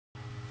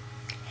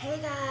Hey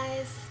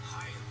guys,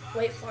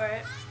 wait for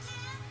it.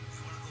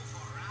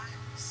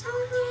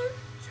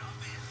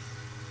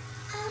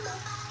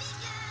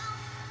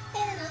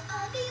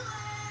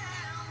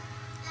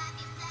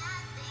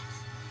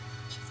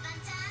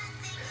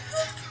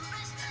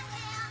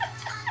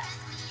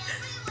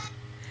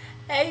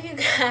 Hey you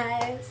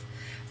guys,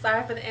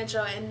 sorry for the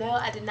intro, and no,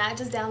 I did not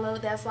just download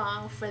that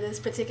song for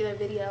this particular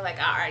video. Like,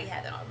 I already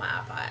had it on my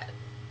iPod.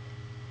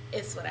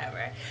 It's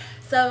whatever.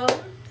 So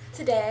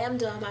today I'm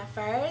doing my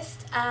first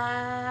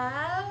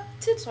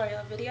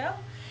tutorial video,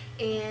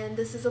 and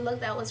this is a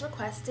look that was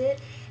requested.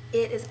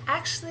 It is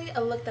actually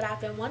a look that I've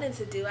been wanting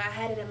to do. I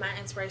had it in my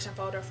inspiration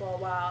folder for a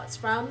while. It's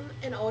from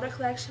an older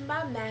collection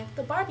by MAC,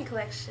 the Barbie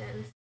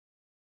collection.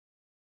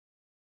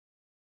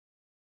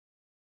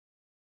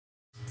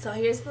 So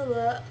here's the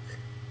look.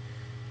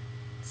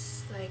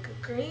 It's like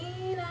a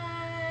green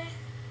eye,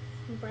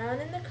 brown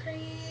in the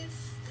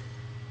crease,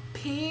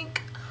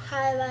 pink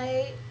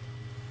highlight,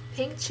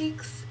 pink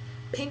cheeks,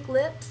 pink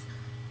lips,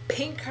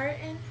 pink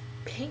curtain,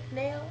 pink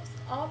nails,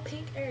 all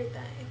pink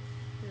everything.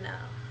 No,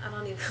 I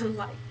don't even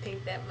like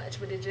pink that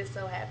much, but it just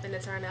so happened to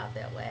turn out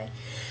that way.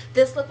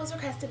 This look was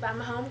requested by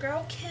my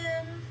homegirl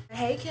Kim.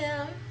 Hey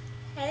Kim.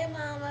 Hey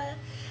mama.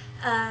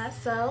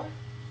 So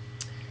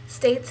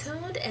stay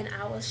tuned and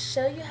I will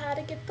show you how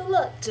to get the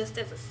look. Just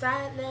as a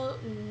side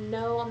note,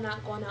 no, I'm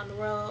not going out on the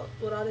road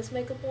with all this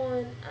makeup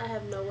on. I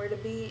have nowhere to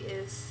be.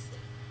 It's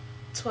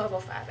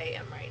 12:05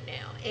 a.m. right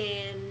now.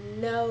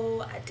 And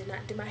no, I did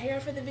not do my hair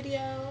for the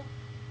video.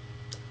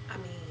 I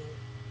mean,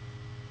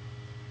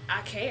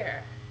 I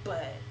care,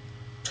 but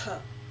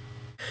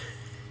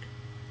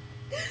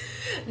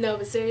no,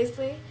 but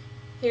seriously,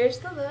 here's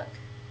the look.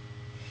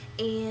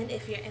 And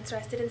if you're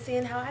interested in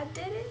seeing how I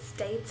did it,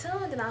 stay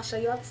tuned and I'll show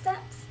you all the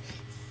steps.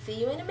 See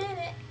you in a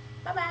minute.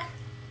 Bye-bye.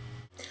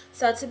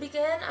 So to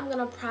begin, I'm going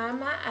to prime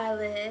my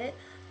eyelid.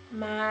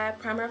 My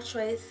primer of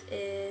choice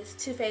is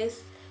Too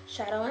Faced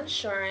Shadow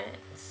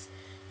Insurance.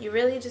 You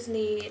really just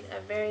need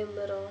a very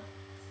little,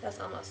 that's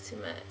almost too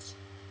much,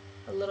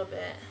 a little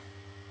bit,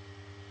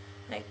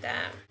 like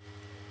that.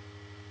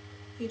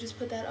 You just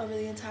put that over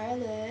the entire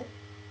lid.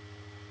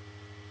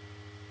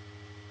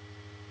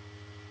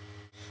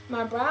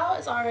 My brow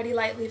is already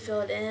lightly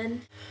filled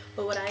in,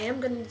 but what I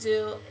am going to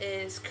do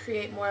is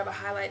create more of a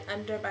highlight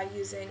under by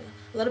using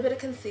a little bit of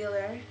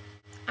concealer.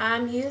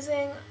 I'm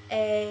using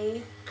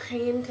a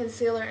cream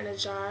concealer in a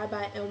jar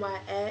by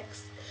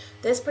NYX.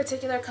 This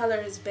particular color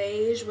is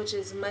beige, which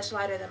is much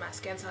lighter than my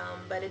skin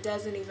tone, but it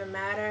doesn't even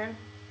matter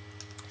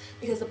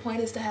because the point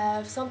is to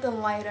have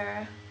something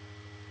lighter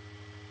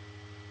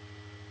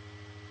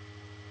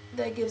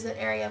that gives an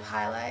area of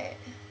highlight.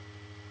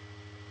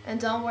 And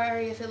don't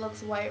worry if it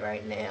looks white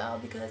right now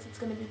because it's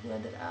going to be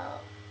blended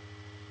out.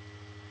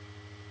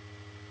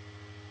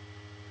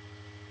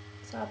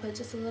 So I'll put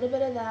just a little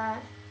bit of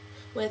that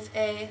with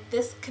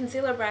this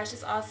concealer brush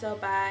is also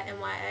by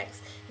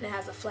NYX and it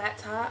has a flat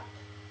top.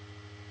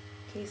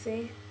 Can you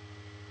see?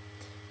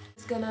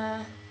 Just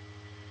gonna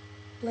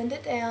blend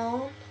it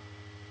down.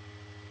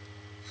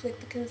 Flick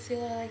the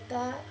concealer like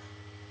that.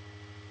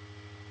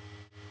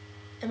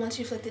 And once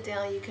you flick it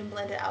down, you can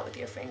blend it out with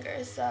your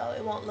fingers so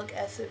it won't look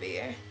as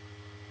severe.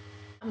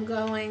 I'm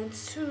going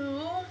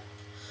to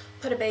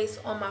put a base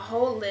on my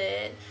whole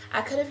lid.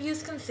 I could have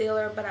used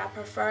concealer, but I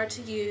prefer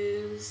to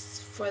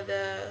use, for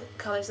the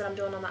colors that I'm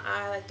doing on the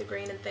eye, like the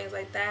green and things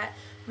like that,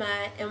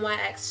 my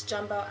NYX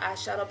Jumbo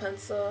Eyeshadow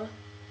Pencil.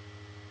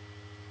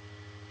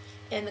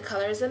 And the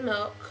color is in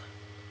Milk.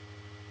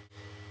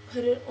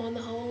 Put it on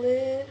the whole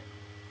lid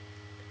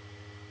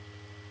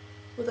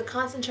with a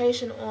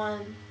concentration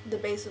on the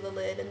base of the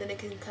lid, and then it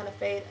can kind of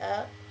fade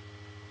up.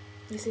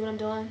 You see what I'm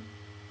doing?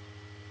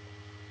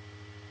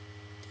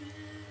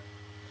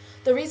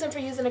 The reason for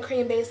using a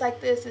cream base like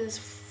this is,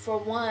 for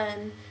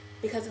one,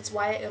 because it's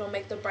white, it'll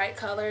make the bright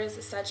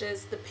colors such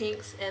as the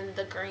pinks and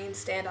the greens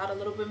stand out a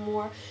little bit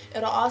more.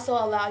 It'll also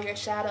allow your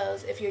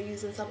shadows, if you're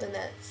using something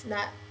that's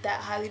not that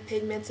highly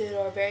pigmented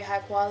or very high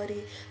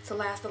quality, to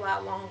last a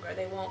lot longer.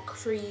 They won't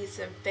crease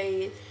and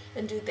fade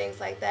and do things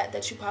like that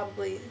that you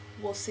probably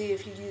will see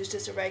if you use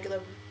just a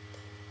regular,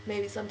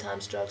 maybe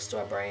sometimes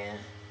drugstore brand.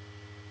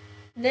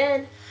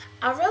 Then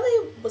I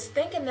really was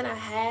thinking that I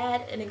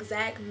had an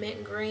exact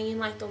mint green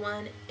like the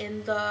one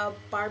in the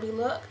Barbie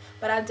look,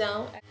 but I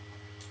don't.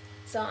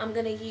 So I'm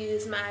going to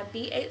use my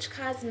BH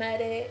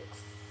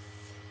Cosmetics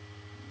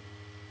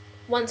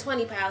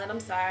 120 palette,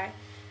 I'm sorry.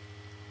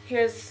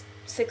 Here's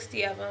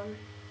 60 of them.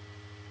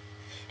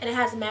 And it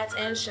has mattes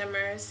and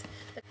shimmers.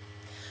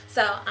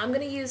 So I'm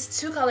going to use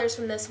two colors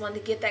from this one to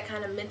get that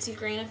kind of minty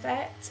green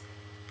effect.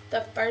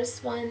 The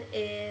first one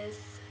is,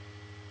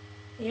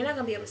 you're not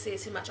going to be able to see it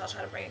too much, I'll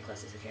try to bring it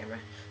closer to the camera.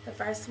 The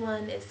first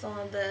one is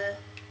on the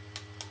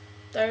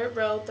third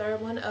row,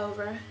 third one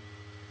over.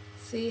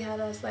 See how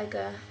that's like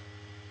a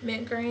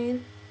mint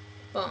green?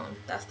 Boom,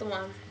 that's the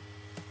one.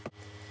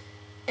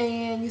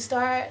 And you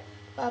start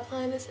by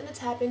applying this in a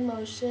tapping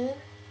motion.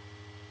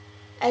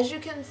 As you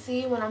can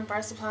see, when I'm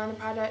first applying the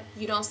product,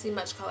 you don't see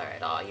much color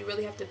at all. You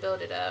really have to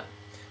build it up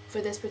for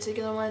this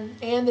particular one.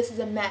 And this is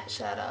a matte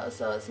shadow,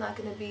 so it's not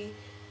going to be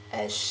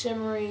as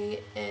shimmery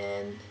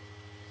and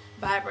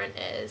vibrant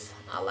as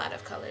a lot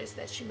of colors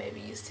that you may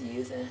be used to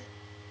using.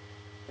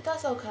 But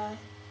that's okay.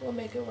 We'll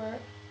make it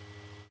work.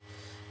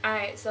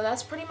 Alright, so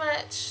that's pretty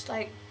much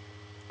like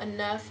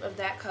enough of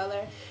that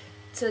color.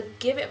 To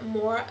give it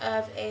more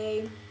of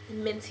a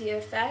minty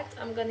effect,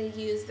 I'm going to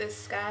use this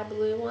sky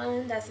blue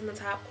one that's in the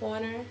top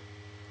corner.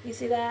 You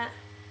see that?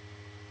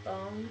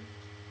 Boom.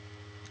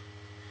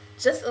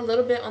 Just a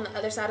little bit on the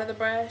other side of the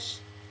brush.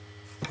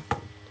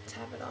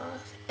 Tap it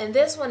off. And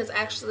this one is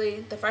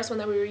actually, the first one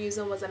that we were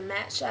using was a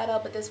matte shadow,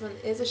 but this one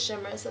is a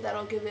shimmer, so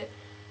that'll give it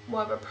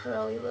more of a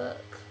pearly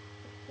look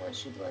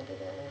once you blend it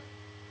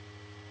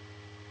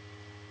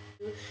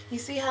in. You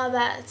see how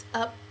that's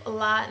up a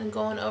lot and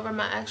going over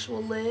my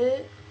actual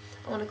lid?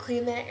 I want to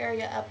clean that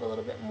area up a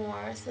little bit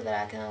more so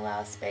that I can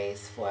allow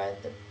space for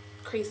the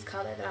crease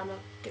color that I'm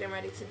getting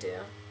ready to do.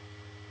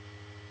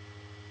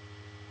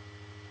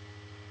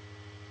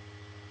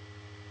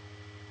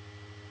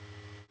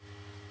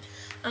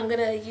 I'm going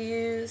to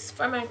use,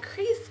 for my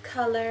crease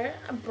color,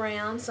 a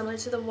brown similar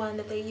to the one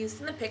that they used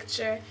in the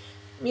picture.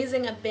 I'm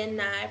using a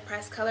Nye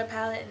pressed color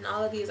palette, and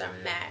all of these are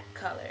matte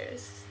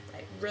colors.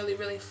 Like really,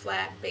 really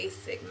flat,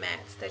 basic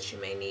mattes that you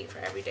may need for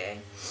every day.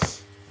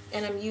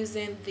 And I'm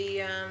using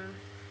the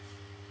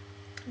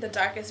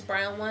darkest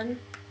brown one,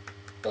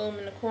 boom,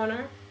 in the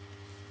corner.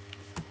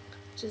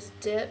 Just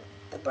dip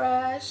the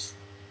brush,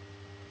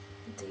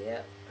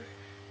 dip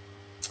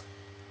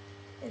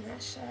in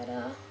that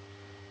shadow,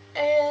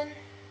 and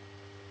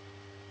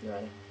you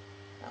ready?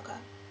 Okay.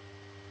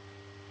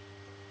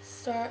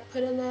 Start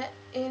putting that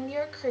in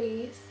your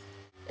crease,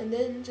 and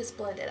then just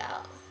blend it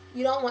out.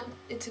 You don't want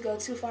it to go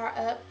too far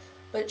up,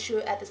 but you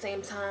at the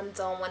same time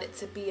don't want it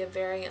to be a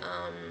very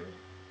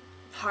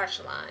harsh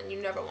line.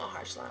 You never want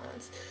harsh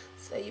lines,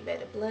 so you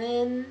better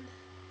blend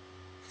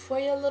for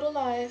your little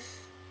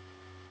life.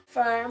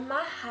 For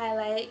my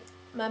highlight,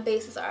 my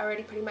bases are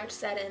already pretty much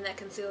set in that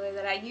concealer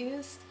that I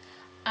used.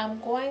 I'm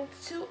going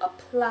to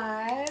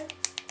apply,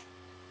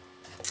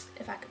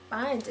 if I can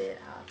find it,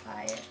 I'll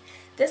apply it.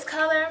 This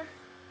color,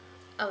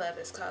 I love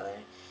this color.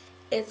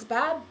 It's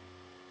by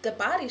The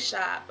Body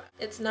Shop.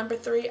 It's number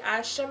 3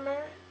 Eye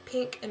Shimmer,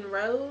 Pink and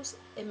Rose.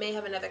 It may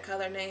have another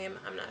color name,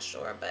 I'm not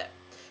sure, but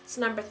it's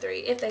number 3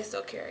 if they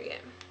still carry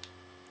it.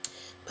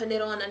 Putting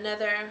it on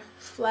another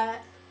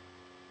flat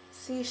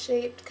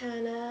C-shaped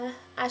kind of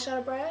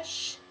eyeshadow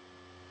brush,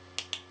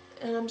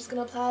 and I'm just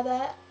going to apply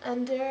that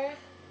under.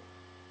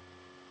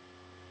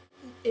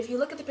 If you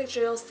look at the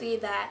picture, you'll see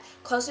that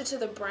closer to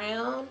the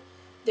brown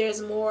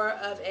there's more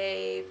of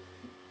a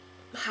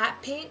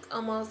hot pink,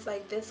 almost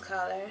like this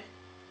color.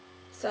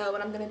 So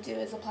what I'm going to do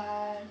is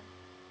apply,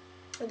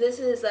 this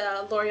is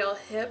a L'Oreal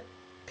Hip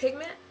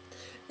pigment.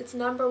 It's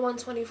number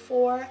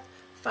 124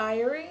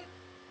 Fiery.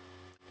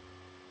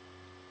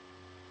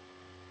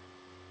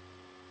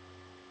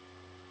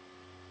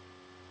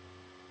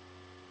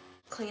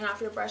 Clean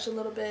off your brush a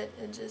little bit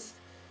and just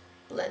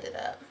blend it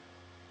up.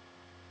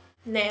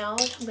 Now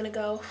I'm going to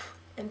go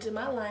and do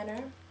my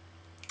liner.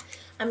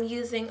 I'm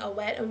using a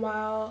Wet n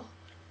Wild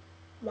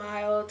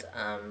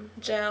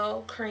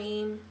gel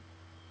cream.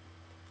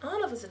 I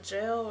don't know if it's a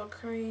gel or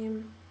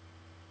cream.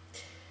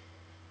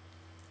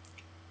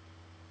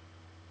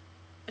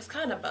 It's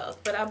kind of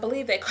both, but I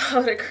believe they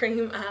call it a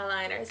cream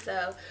eyeliner,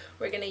 so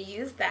we're going to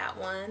use that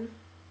one.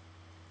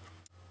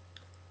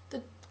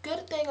 The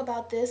good thing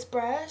about this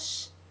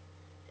brush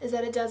is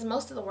that it does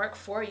most of the work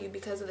for you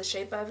because of the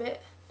shape of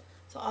it.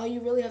 So all you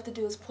really have to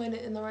do is point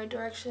it in the right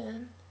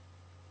direction,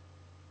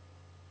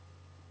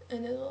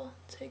 and it'll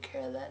take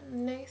care of that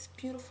nice,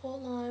 beautiful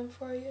line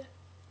for you.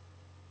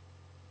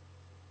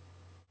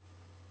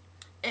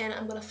 And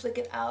I'm going to flick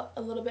it out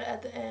a little bit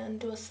at the end,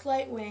 do a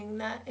slight wing,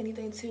 not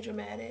anything too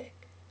dramatic.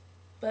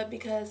 But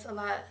because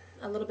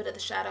a little bit of the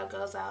shadow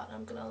goes out,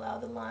 I'm going to allow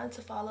the line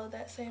to follow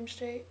that same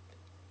shape.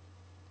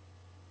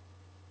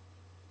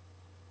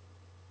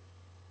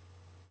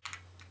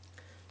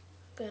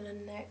 Gonna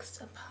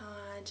next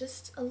apply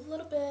just a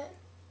little bit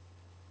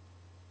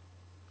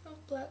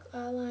of black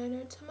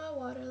eyeliner to my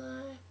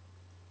waterline.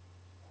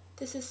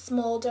 This is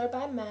Smolder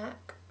by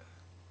MAC.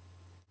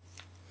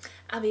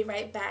 I'll be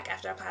right back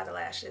after I apply the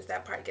lashes.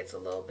 That part gets a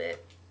little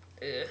bit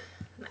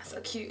not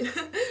so cute.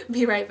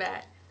 Be right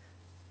back.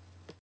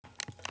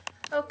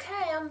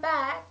 Okay, I'm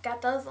back.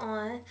 Got those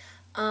on.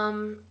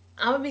 I'm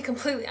gonna be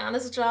completely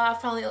honest with y'all. I've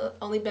probably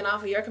only been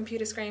off of your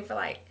computer screen for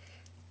like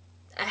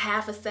a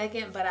half a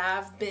second, but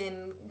I've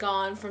been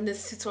gone from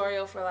this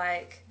tutorial for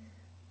like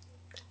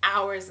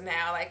hours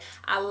now. Like,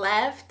 I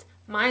left,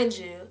 mind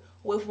you,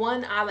 with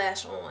one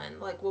eyelash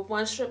on, like with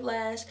one strip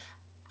lash.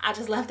 I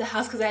just left the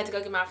house because I had to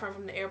go get my friend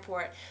from the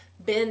airport.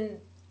 Been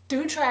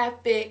through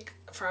traffic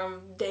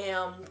from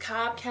damn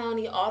Cobb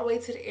County all the way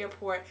to the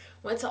airport.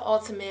 Went to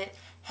Ultimate,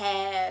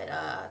 had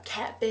a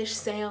catfish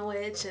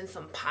sandwich and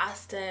some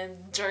pasta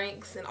and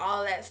drinks and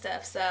all that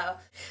stuff. So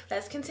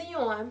let's continue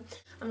on.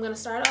 I'm going to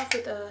start off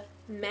with a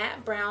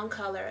matte brown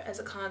color as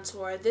a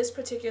contour. This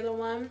particular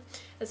one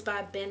is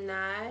by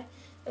Nye.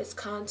 It's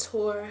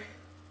contour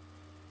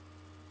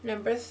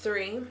number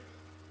 3.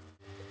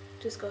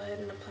 Just go ahead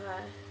and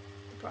apply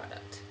the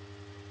product.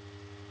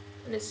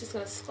 And it's just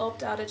going to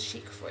sculpt out a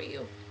cheek for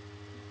you.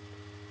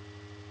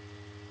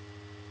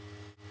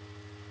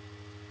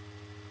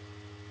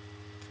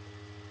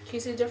 Can you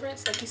see the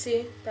difference? Like, you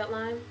see that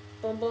line?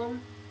 Boom,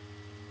 boom.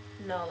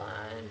 No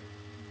line.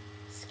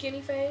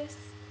 Skinny face.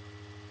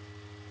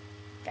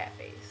 Fat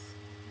face.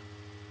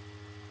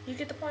 You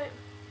get the point?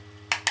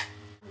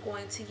 I'm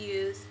going to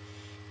use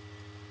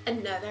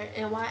another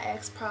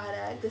NYX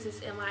product. This is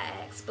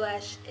NYX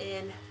Blush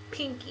in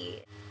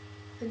Pinky.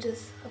 And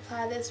just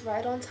apply this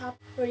right on top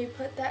where you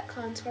put that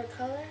contour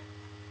color.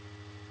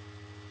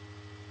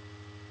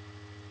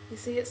 You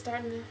see it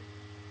starting to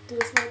do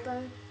its little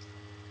thing?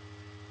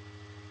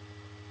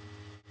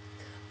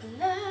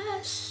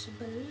 Blush,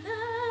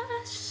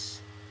 blush,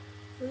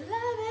 love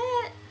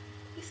it.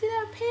 You see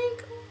that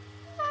pink?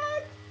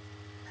 What?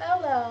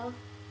 Hello.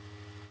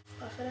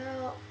 Fluff it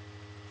out.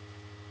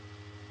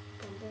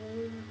 Boom,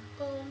 boom,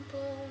 boom,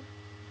 boom.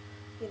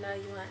 You know,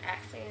 you want to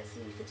act fancy,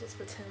 you could just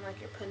pretend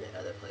like you're putting it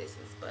other places,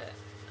 but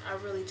I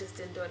really just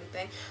didn't do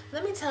anything.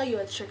 Let me tell you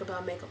a trick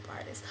about makeup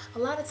artists. A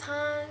lot of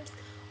times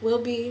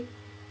we'll do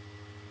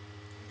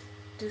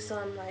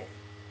some like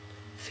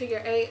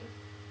figure 8.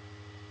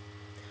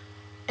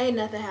 Ain't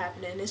nothing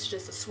happening. It's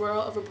just a swirl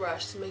of a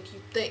brush to make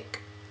you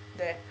think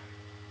that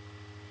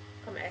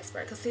I'm an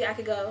expert. Because see, I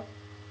could go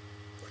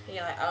and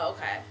you're like, oh,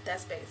 okay,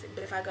 that's basic.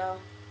 But if I go,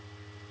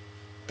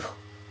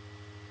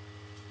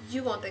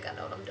 you gonna think I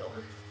know what I'm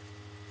doing.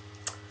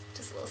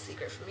 Just a little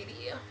secret for me to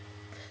you.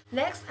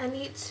 Next, I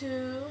need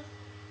to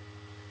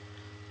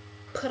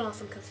put on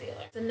some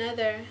concealer.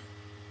 Another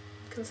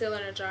concealer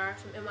in a jar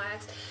from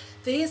NYX.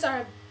 These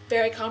are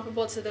very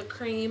comparable to the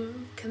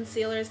Creme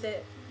concealers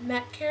that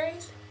MAC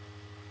carries.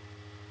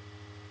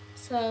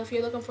 So if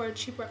you're looking for a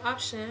cheaper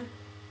option,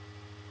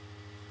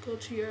 go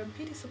to your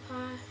beauty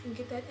supply and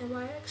get that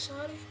NYX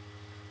shawty.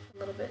 A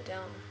little bit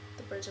down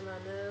the bridge of my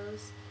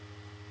nose.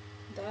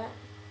 That?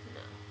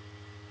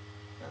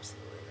 No.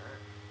 Absolutely not.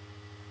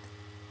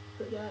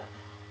 But yeah,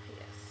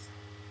 yes.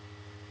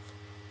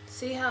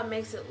 See how it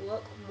makes it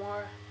look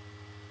more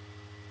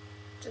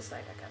just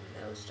like I got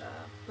a nose job.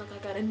 Like I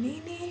got a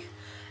Nene.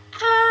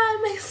 Ah,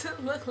 it makes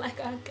it look like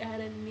I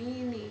got a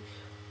Nene.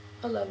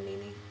 I love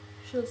Nene.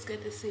 She looks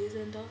good this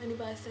season. Don't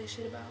anybody say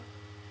shit about.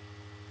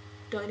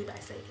 Don't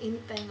anybody say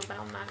anything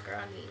about my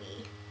girl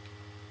Nene.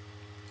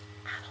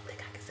 I don't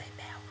think I can say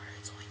bad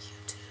words on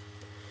YouTube.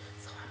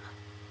 So I'm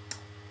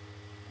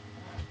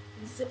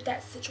gonna zip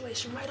that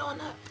situation right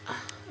on up.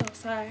 Oh,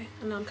 sorry.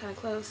 I know I'm kind of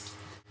close.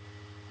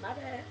 My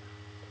bad.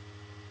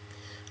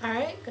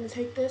 Alright, gonna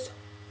take this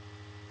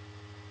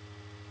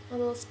a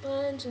little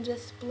sponge and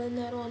just blend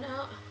that on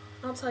out.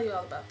 I'll tell you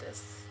all about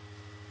this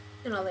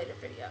in a later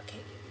video. I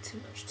can't give you too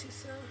much too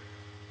soon.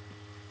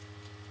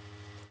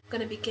 I'm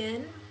gonna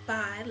begin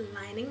by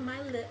lining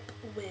my lip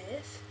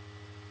with,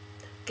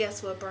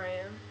 guess what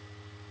brand?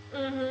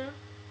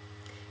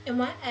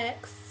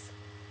 NYX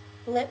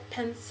Lip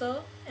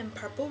Pencil in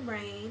Purple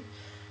Rain.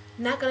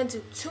 Not gonna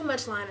do too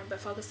much liner, but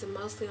focusing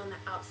mostly on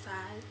the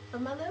outside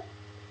of my lip.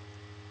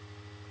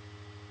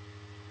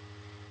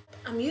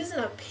 I'm using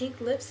a pink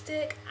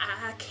lipstick.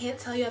 I can't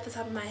tell you off the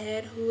top of my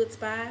head who it's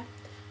by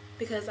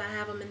because I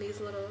have them in these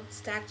little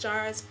stack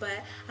jars,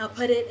 but I'll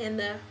put it in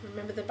the,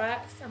 remember the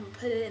box? I'm going to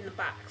put it in the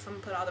box. I'm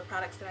going to put all the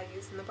products that I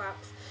use in the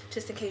box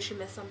just in case you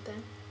miss something.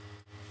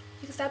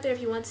 You can stop there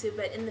if you want to,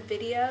 but in the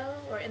video,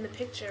 or in the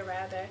picture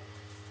rather,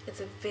 it's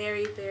a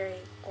very, very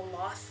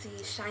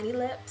glossy, shiny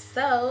lip.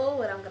 So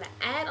what I'm going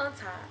to add on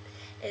top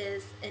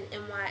is an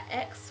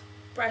NYX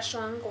Brush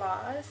On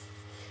Gloss.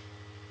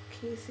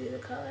 Can you see the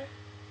color?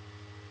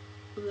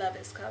 Love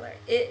this color.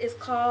 It is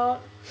called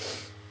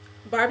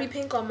Barbie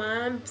Pink on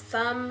mine.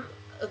 Some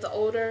of the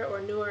older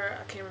or newer,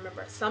 I can't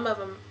remember, some of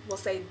them will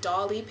say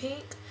Dolly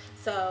Pink.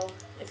 So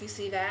if you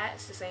see that,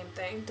 it's the same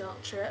thing.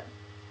 Don't trip.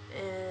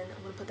 And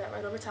I'm going to put that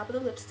right over top of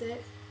the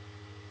lipstick.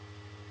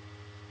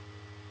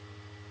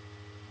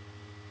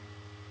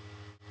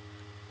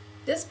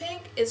 This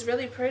pink is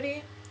really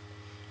pretty.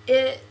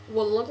 It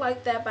will look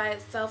like that by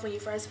itself when you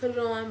first put it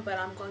on, but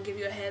I'm going to give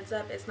you a heads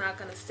up. It's not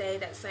going to stay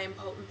that same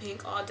potent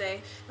pink all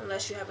day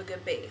unless you have a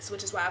good base,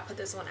 which is why I put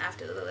this on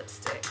after the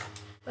lipstick.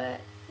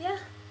 But yeah,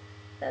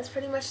 that's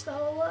pretty much the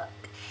whole look.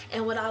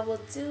 And what I will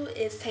do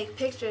is take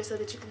pictures so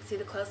that you can see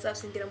the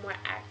close-ups and get a more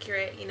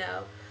accurate, you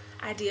know,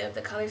 idea of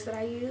the colors that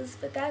I use.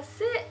 But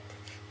that's it.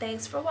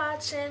 Thanks for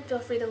watching. Feel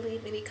free to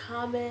leave any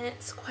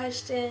comments,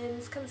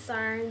 questions,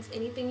 concerns,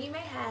 anything you may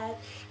have.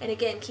 And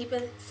again, keep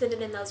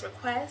sending in those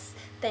requests.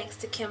 Thanks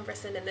to Kim for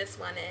sending this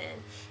one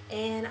in.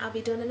 And I'll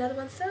be doing another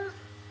one soon.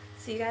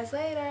 See you guys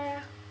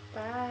later.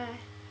 Bye.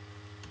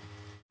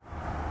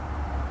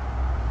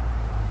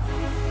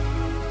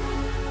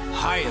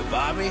 Hiya,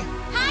 Barbie.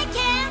 Hi,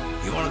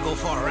 Kim. You want to go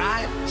for a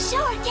ride?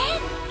 Sure,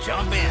 Kim.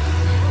 Jump in.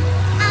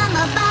 I'm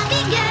a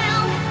Barbie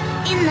girl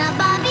in the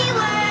Barbie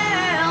world.